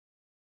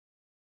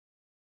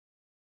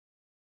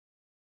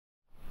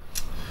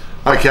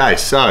Okay,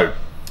 so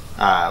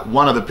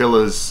one of the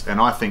pillars, and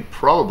I think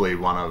probably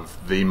one of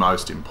the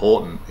most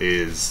important,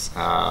 is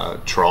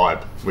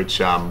tribe, which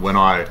when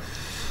I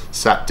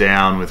sat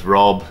down with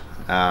Rob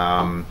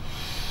and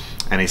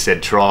he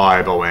said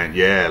tribe, I went,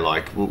 yeah,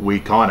 like we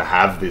kind of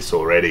have this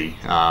already.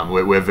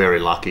 We're very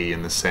lucky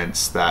in the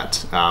sense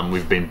that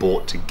we've been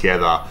brought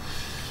together,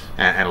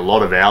 and a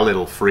lot of our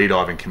little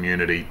freediving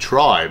community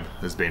tribe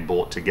has been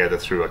brought together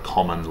through a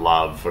common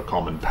love, a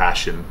common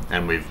passion,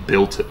 and we've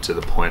built it to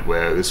the point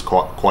where it's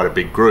quite a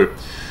big group.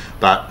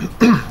 But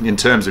in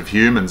terms of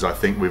humans, I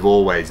think we've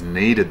always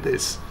needed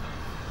this.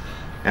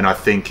 And I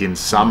think in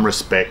some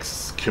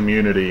respects,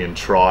 community and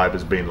tribe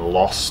has been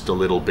lost a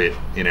little bit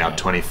in our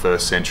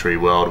 21st century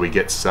world. We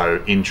get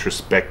so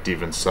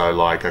introspective and so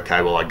like,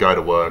 okay, well, I go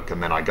to work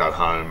and then I go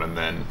home, and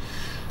then,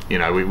 you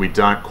know, we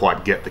don't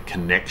quite get the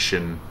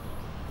connection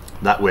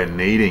that we're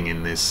needing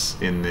in this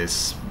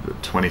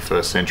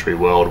 21st century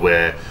world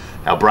where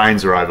our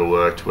brains are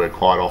overworked, we're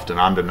quite often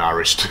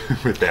undernourished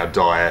with our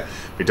diet,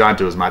 we don't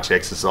do as much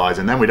exercise,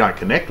 and then we don't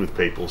connect with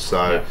people.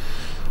 So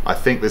I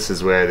think this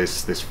is where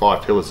this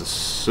 5 pillars is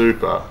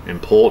super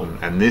important,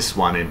 and this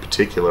one in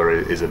particular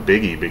is a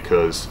biggie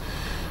because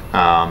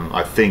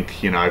I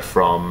think, you know,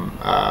 from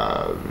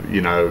you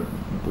know,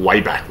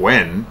 way back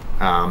when,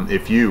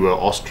 if you were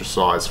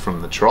ostracized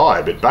from the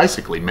tribe, it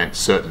basically meant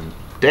certain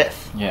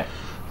death. Yeah.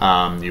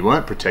 You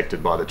weren't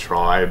protected by the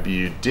tribe,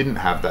 you didn't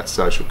have that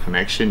social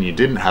connection, you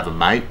didn't have a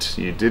mate,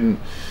 you didn't,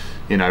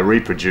 you know,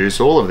 reproduce,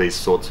 all of these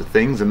sorts of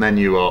things, and then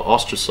you were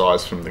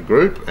ostracized from the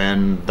group,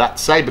 and that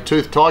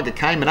saber-toothed tiger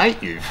came and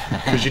ate you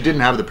because you didn't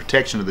have the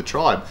protection of the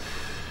tribe.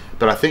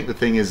 But I think the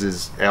thing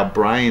is our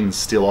brains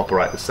still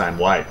operate the same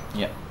way.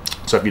 Yeah.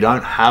 So if you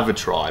don't have a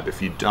tribe,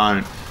 if you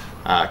don't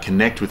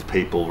connect with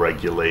people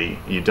regularly,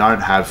 you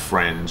don't have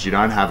friends, you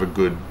don't have a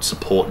good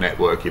support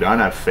network, you don't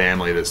have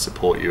family that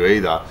support you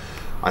either,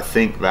 I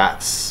think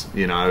that's,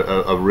 you know,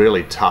 a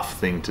really tough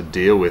thing to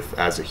deal with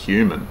as a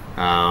human.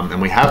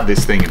 And we have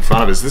this thing in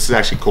front of us. This is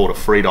actually called a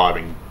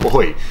freediving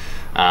buoy.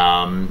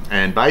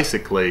 And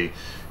basically,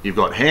 you've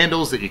got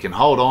handles that you can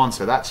hold on,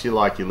 so that's your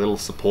little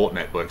support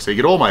network. So you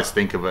could almost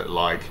think of it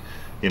like,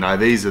 you know,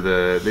 these are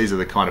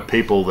the kind of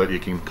people that you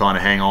can kind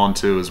of hang on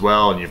to as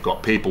well, and you've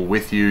got people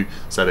with you.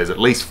 So there's at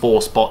least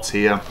 4 spots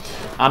here.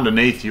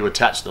 Underneath you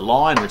attach the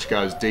line, which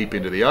goes deep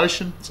into the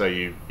ocean. So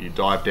you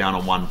dive down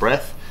on one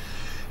breath.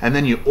 And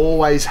then you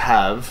always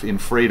have, in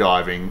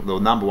freediving, the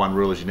number 1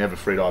 rule is you never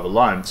freedive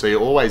alone. So you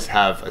always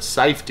have a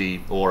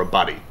safety or a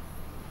buddy.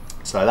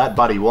 So that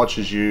buddy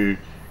watches you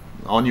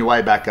on your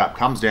way back up,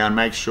 comes down,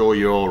 makes sure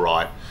you're all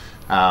right.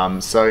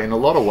 So in a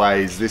lot of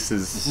ways, this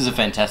is a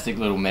fantastic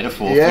little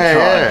metaphor for tribe.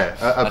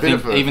 Yeah, I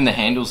think even the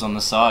handles on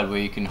the side where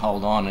you can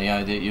hold on, you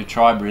know, your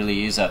tribe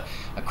really is a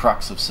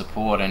crux of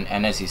support.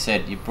 And as you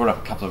said, you brought up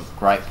a couple of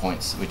great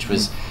points, which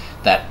was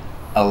that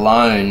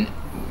alone,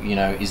 you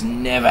know, is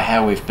never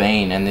how we've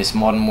been, and this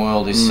modern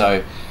world is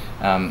so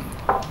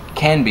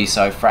can be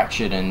so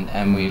fractured,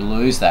 and we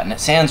lose that. And it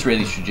sounds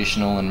really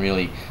traditional and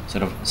really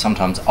sort of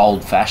sometimes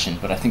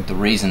old-fashioned, but I think the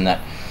reason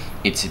that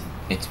it's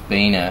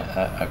been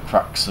a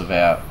crux of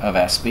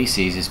our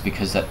species is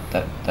because that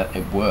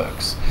it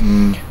works.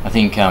 I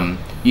think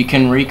you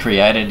can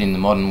recreate it in the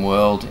modern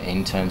world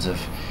in terms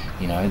of,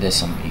 you know,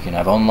 you can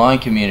have online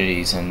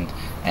communities and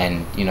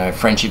you know,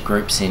 friendship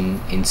groups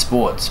in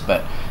sports,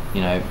 but you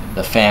know,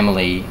 the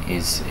family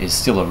is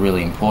still a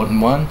really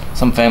important one.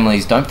 Some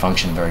families don't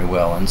function very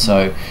well, and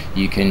so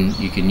you can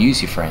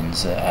use your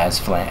friends as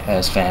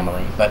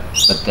family. But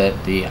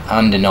the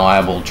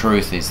undeniable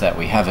truth is that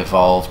we have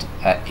evolved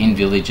in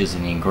villages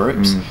and in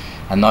groups,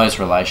 and those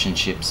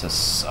relationships are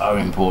so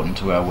important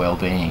to our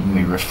well-being.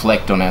 We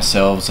reflect on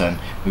ourselves and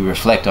we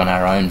reflect on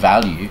our own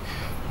value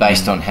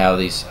based on how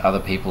these other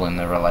people in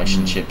the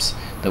relationships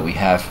that we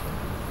have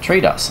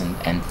treat us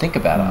and think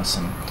about us,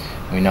 and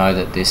we know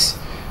that this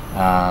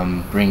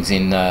brings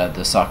in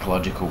the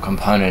psychological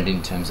component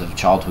in terms of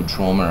childhood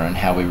trauma, and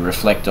how we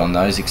reflect on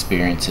those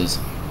experiences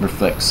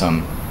reflects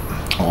on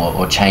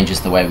or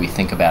changes the way we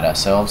think about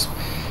ourselves.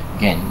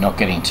 Again, not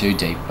getting too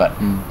deep, but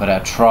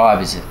our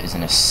tribe is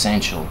an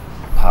essential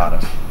part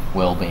of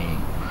well-being.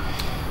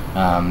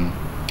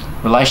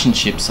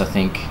 Relationships, I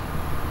think,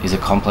 is a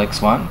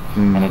complex one,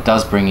 and it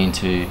does bring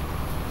into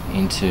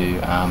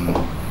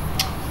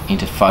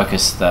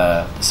focus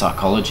the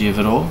psychology of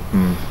it all.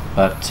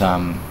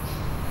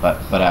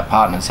 But our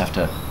partners have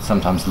to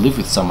sometimes live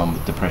with someone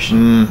with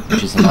depression,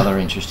 which is another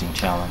interesting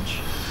challenge.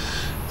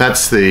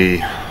 That's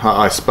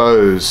I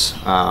suppose,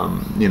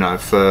 you know,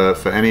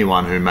 for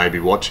anyone who may be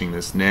watching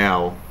this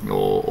now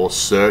or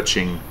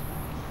searching,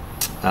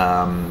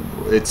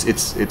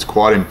 it's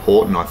quite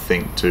important, I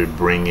think, to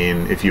bring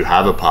in, if you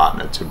have a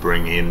partner, to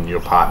bring in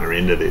your partner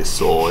into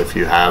this, or if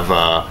you have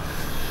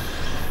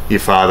your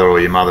father or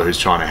your mother who's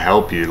trying to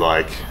help you,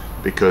 like,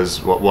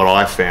 because what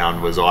I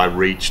found was I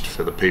reached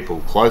for the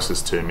people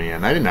closest to me,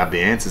 and they didn't have the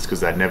answers because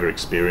they'd never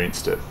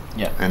experienced it.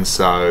 Yeah. And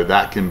so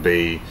that can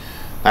be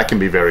that can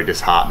be very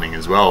disheartening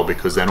as well,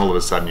 because then all of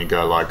a sudden you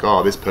go like,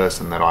 oh, this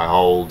person that I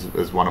hold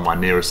as one of my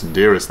nearest and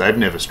dearest, they've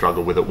never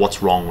struggled with it.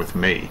 What's wrong with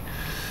me?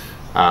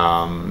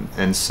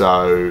 And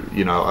so,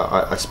 you know,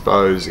 I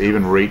suppose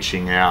even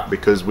reaching out,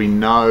 because we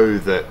know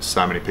that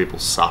so many people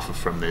suffer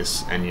from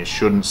this, and you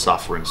shouldn't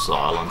suffer in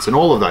silence, and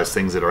all of those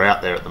things that are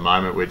out there at the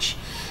moment, which,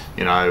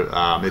 you know,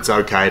 it's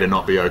okay to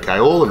not be okay.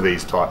 All of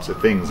these types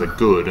of things are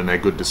good, and they're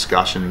good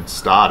discussion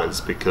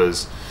starters,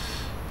 because,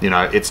 you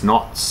know, it's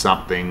not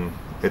something,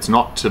 it's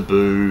not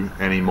taboo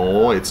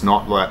anymore. It's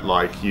not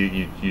like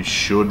you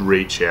should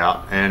reach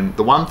out. And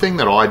the one thing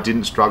that I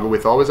didn't struggle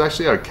with, I was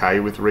actually okay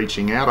with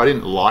reaching out. I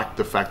didn't like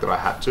the fact that I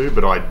had to,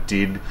 but I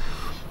did.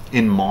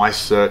 In my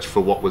search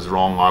for what was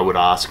wrong, I would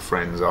ask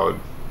friends, I would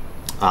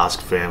ask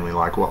family,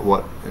 like,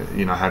 what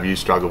you know, have you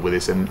struggled with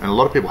this? And a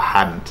lot of people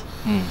hadn't.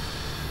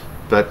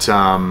 But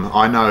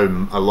I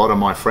know a lot of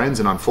my friends,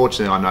 and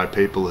unfortunately I know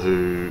people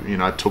who, you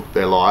know, took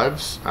their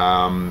lives.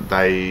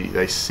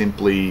 They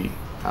simply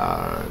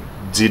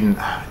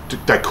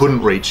they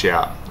couldn't reach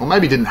out, or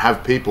maybe didn't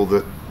have people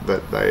that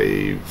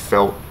they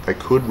felt they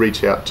could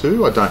reach out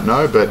to. I don't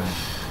know, but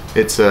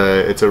it's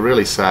a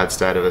really sad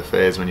state of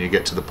affairs when you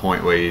get to the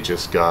point where you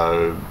just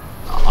go,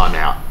 I'm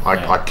out.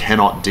 I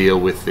cannot deal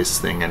with this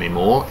thing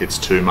anymore. It's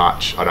too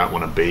much. I don't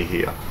want to be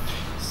here.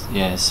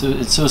 Yeah, so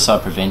it's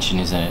suicide prevention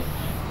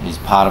is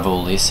part of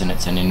all this, and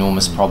it's an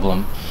enormous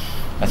problem.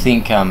 I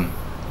think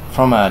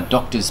from a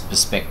doctor's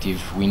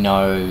perspective, we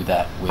know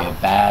that we're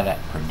bad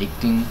at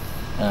predicting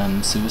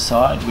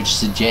suicide, which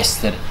suggests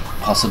that it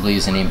possibly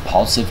is an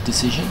impulsive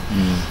decision.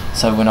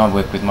 So when I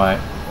work with my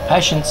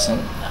patients,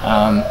 and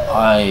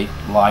I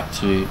like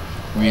to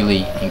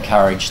really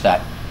encourage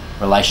that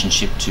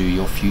relationship to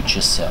your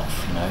future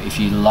self. You know, if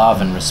you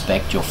love and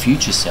respect your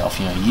future self,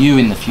 you know, you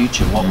in the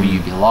future, what will you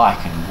be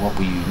like, and what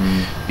will you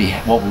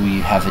what will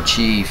you have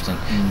achieved,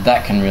 and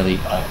that can really,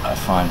 I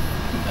find,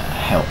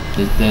 help.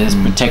 There's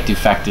protective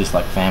factors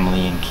like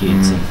family and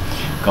kids and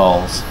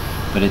goals,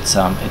 but it's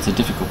a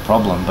difficult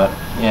problem. But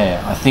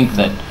yeah, I think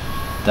that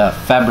the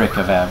fabric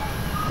of our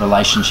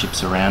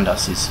relationships around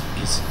us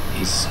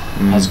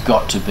has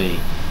got to be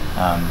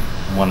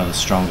one of the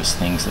strongest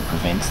things that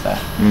prevents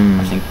that.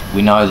 I think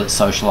we know that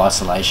social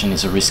isolation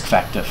is a risk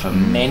factor for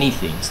many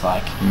things,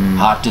 like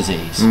heart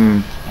disease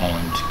and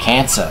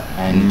cancer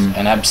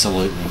and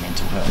absolutely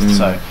mental health.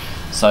 So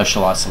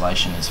social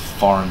isolation is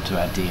foreign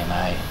to our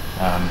DNA.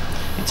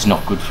 It's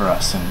not good for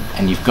us,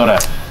 and you've got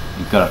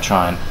to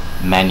try and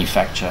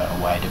manufacture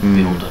a way to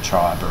build a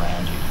tribe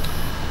around you.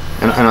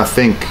 And I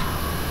think,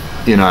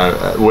 you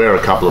know, we're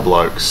a couple of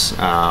blokes,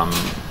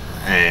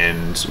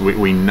 and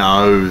we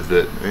know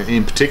that,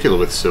 in particular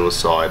with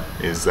suicide,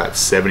 is that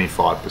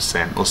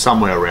 75% or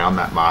somewhere around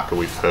that marker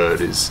we've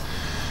heard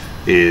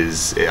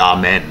are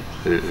men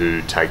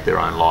who take their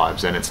own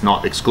lives, and it's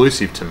not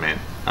exclusive to men,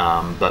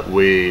 but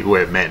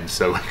we're men,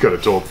 so we've got to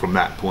talk from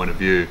that point of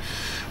view.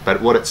 But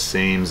what it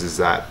seems is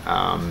that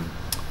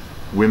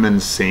women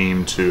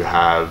seem to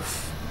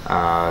have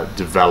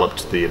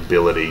developed the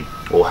ability,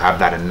 or have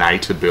that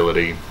innate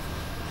ability,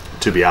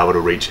 to be able to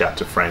reach out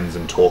to friends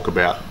and talk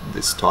about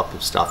this type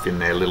of stuff in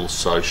their little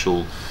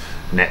social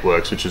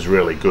networks, which is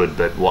really good.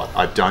 But what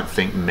I don't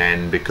think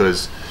men,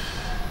 because,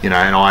 you know,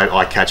 and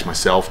I catch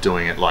myself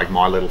doing it, like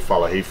my little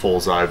fella, he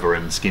falls over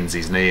and skins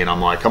his knee, and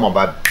I'm like, come on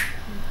bud,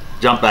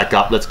 jump back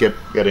up, let's get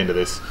into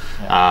this.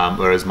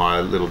 Whereas my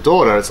little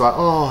daughter, it's like,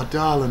 oh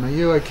darling, are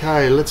you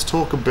okay? Let's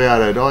talk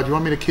about it. Oh, do you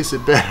want me to kiss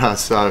it better?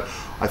 So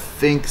I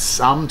think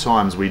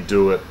sometimes we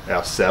do it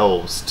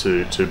ourselves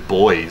to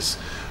boys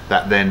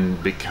that then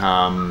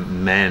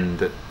become men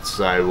that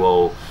say,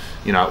 well,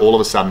 you know, all of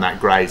a sudden that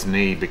grazed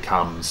knee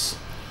becomes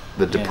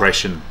the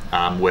depression,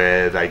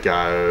 where they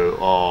go,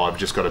 oh, I've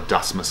just got to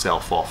dust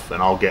myself off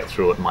and I'll get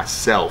through it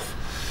myself.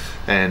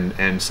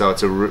 And so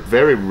it's a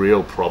very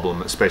real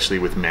problem, especially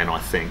with men, I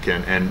think.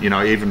 And you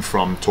know, even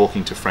from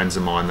talking to friends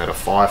of mine that are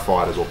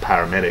firefighters or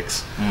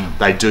paramedics,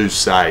 they do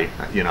say,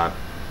 you know,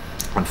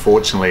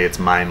 unfortunately it's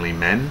mainly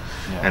men,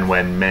 and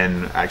when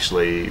men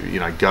actually, you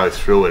know, go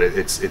through it,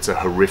 it's a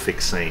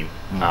horrific scene.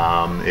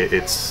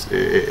 It's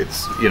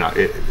you know,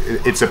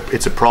 it's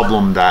a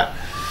problem that,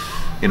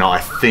 you know, I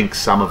think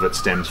some of it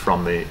stems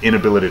from the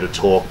inability to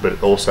talk,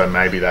 but also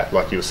maybe that,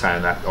 like you were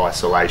saying, that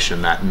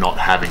isolation, that not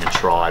having a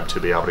tribe to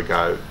be able to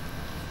go,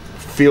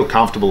 feel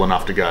comfortable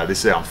enough to go,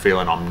 this is how I'm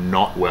feeling, I'm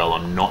not well,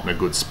 I'm not in a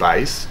good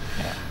space,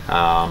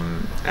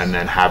 and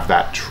then have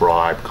that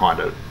tribe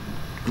kind of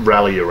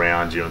rally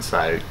around you and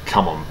say,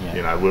 come on,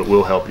 you know,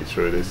 we'll help you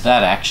through this.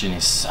 That action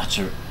is such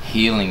a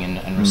healing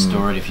and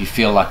restorative. You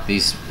feel like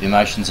these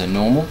emotions are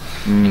normal,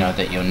 you know,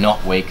 that you're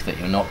not weak, that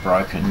you're not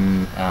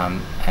broken,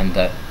 and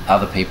that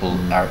other people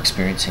are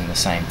experiencing the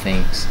same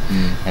things,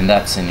 and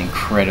that's an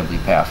incredibly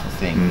powerful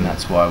thing. And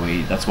that's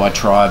why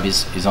tribe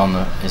is on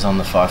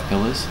the 5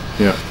 pillars.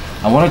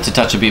 I wanted to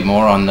touch a bit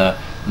more on the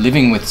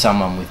living with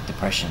someone with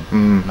depression,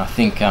 and I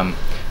think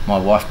my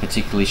wife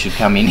particularly should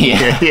come in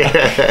here.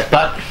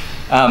 But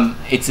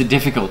it's a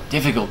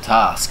difficult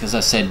task. As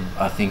I said,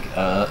 I think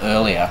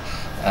earlier,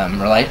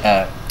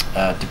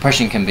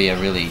 depression can be a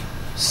really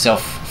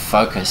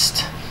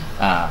self-focused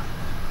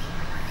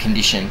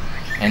condition,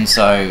 and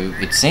so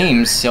it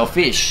seems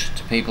selfish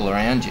to people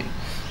around you.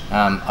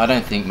 I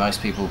don't think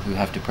most people who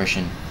have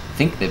depression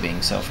think they're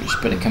being selfish,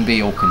 but it can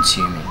be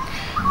all-consuming.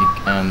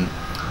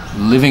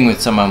 Living with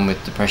someone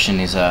with depression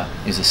is a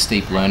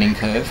steep learning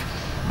curve,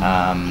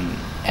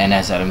 and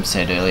as Adam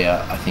said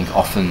earlier, I think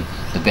often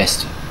the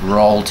best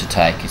role to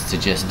take is to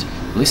just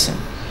listen.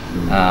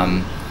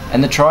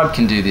 And the tribe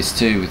can do this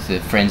too with the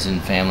friends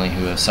and family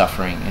who are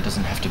suffering. It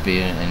doesn't have to be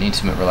an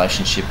intimate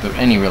relationship, but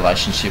any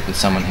relationship with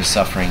someone who's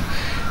suffering,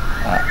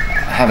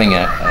 having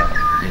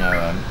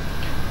a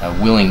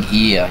willing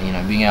ear,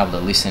 being able to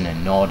listen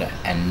and nod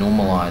and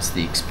normalise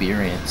the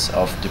experience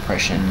of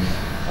depression.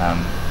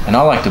 And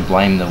I like to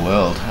blame the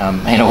world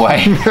in a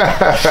way.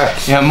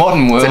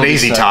 Modern world. It's an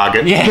easy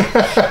target.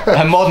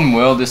 A modern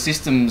world, the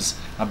systems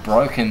are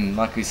broken.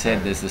 Like we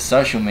said, there's the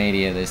social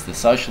media, there's the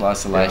social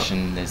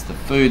isolation, there's the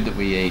food that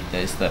we eat,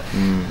 there's the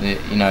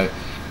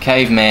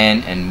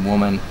caveman and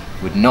woman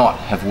would not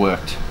have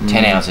worked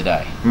 10 hours a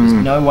day. There's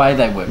no way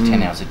they work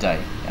 10 hours a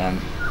day.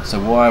 So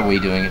why are we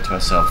doing it to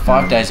ourselves?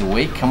 5 days a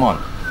week? Come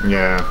on.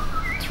 Yeah.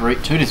 2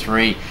 to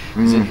 3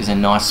 is a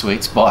nice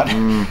sweet spot.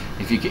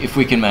 If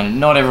we can manage.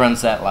 Not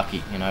everyone's that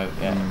lucky,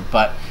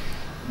 but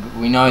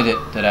we know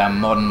that our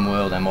modern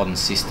world, our modern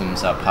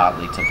systems are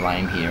partly to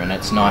blame here, and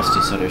it's nice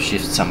to sort of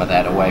shift some of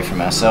that away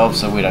from ourselves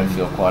so we don't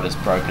feel quite as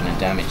broken and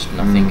damaged.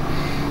 And I think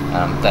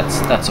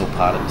that's all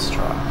part of this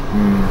tribe.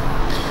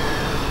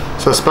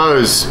 So I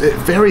suppose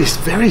very,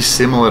 very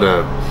similar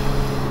to,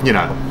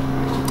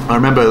 I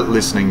remember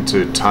listening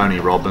to Tony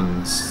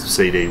Robbins'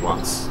 CD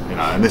once,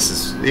 and this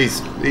is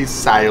he's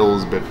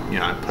sales, but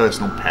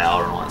personal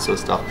power and all that sort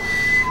of stuff.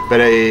 But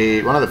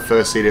one of the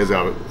first CDs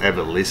I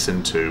ever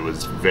listened to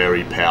was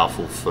very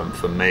powerful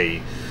for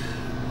me.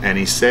 And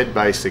he said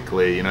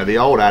basically, the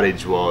old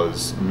adage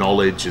was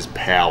knowledge is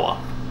power.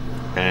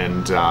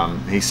 And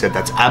he said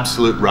that's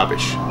absolute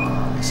rubbish.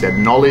 He said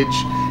knowledge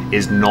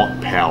is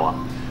not power.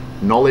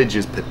 Knowledge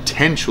is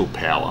potential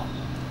power.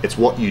 It's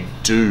what you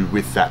do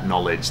with that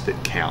knowledge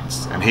that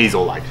counts. And he's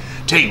all like,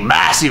 take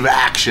massive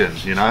action,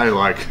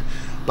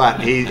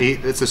 but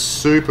it's a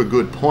super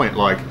good point.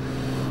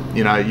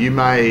 You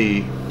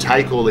may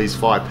take all these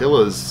 5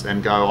 pillars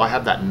and go, I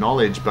have that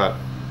knowledge, but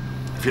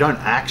if you don't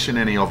action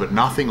any of it,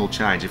 nothing will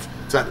change.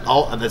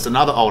 There's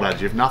another old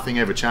adage, if nothing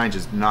ever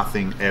changes,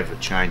 nothing ever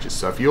changes.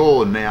 So if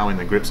you're now in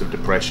the grips of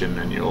depression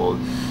and you're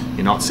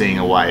not seeing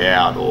a way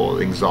out,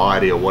 or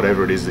anxiety, or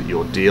whatever it is that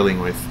you're dealing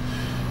with,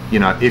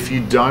 if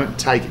you don't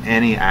take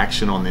any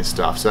action on this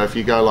stuff, so if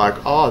you go like,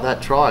 oh,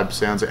 that tribe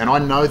sounds, and I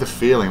know the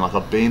feeling, like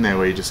I've been there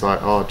where you're just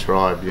like, oh,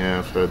 tribe, yeah,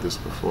 I've heard this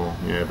before,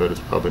 yeah, but it's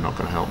probably not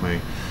going to help me.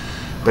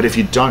 But if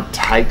you don't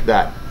take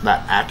that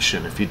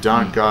action, if you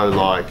don't go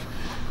like,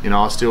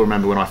 I still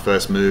remember when I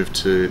first moved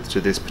to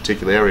this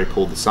particular area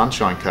called the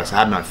Sunshine Coast, I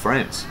had no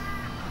friends.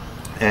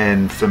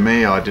 And for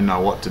me, I didn't know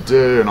what to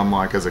do. And I'm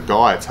like, as a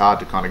guy, it's hard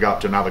to kind of go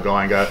up to another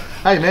guy and go,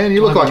 hey man,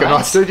 you look like a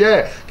nice dude.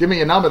 Yeah, give me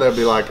your number. They'll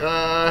be like,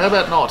 how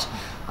about not?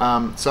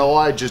 So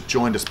I just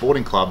joined a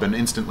sporting club and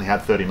instantly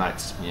had 30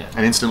 mates,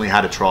 and instantly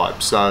had a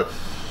tribe. So,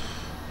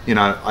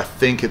 I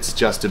think it's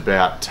just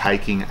about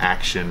taking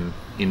action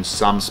in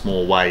some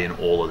small way in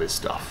all of this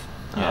stuff.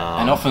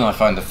 And often I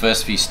find the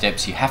first few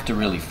steps you have to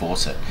really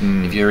force it.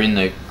 If you're in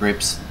the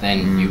grips,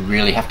 then you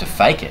really have to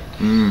fake it.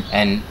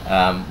 And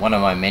one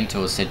of my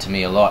mentors said to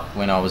me a lot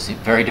when I was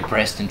very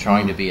depressed and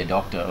trying to be a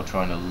doctor, or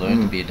trying to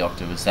learn to be a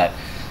doctor, was that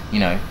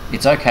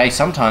it's okay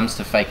sometimes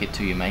to fake it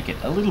till you make it,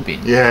 a little bit.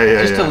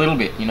 A little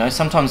bit.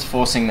 Sometimes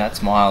forcing that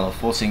smile, or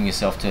forcing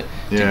yourself to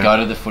go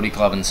to the footy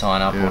club and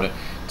sign up, or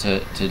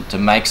to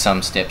make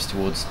some steps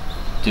towards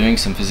doing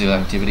some physical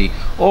activity,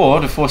 or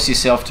to force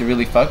yourself to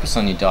really focus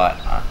on your diet,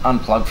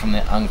 unplug from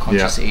that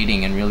unconscious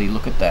eating and really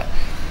look at that.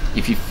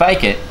 If you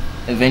fake it,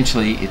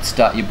 eventually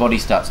your body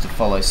starts to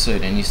follow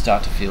suit and you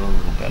start to feel a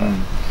little better.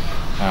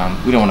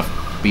 We don't want to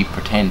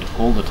pretend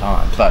all the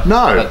time, but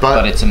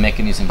it's a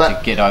mechanism to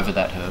get over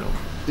that hurdle.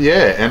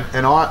 Yeah,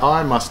 and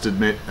I must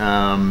admit,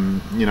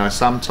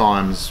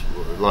 sometimes,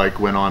 like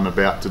when I'm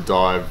about to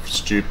dive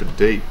stupid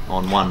deep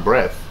on one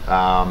breath,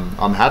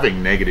 I'm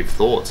having negative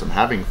thoughts. I'm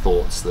having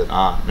thoughts that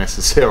aren't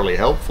necessarily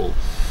helpful.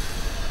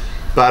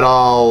 But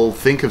I'll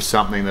think of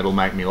something that'll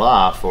make me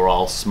laugh, or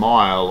I'll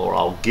smile, or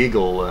I'll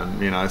giggle.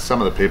 And,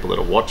 some of the people that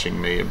are watching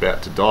me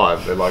about to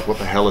dive, they're like, what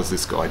the hell is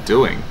this guy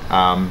doing?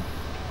 And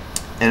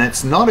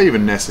it's not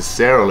even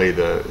necessarily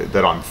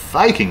that I'm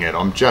faking it.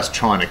 I'm just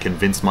trying to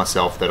convince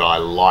myself that I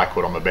like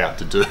what I'm about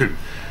to do.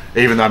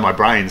 Even though my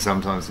brain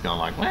sometimes is going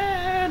like,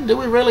 well, do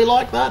we really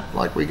like that?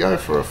 Like, we go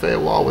for a fair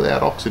while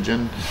without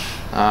oxygen,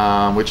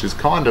 which is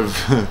kind of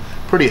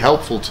pretty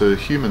helpful to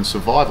human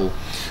survival.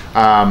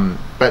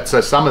 But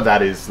so some of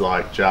that is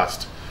like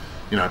just,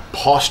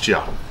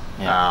 posture,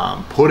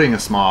 putting a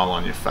smile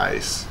on your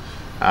face.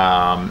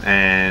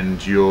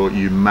 And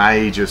you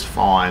may just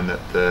find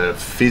that the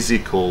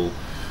physical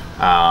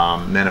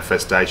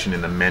manifestation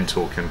in the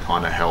mental can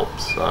kind of help.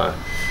 So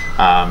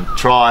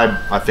tribe,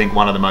 I think,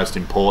 one of the most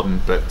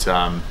important, but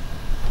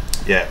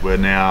Yeah, we're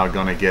now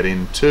going to get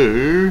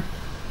into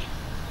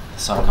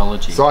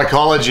Psychology.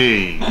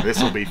 psychology.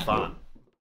 This will be fun.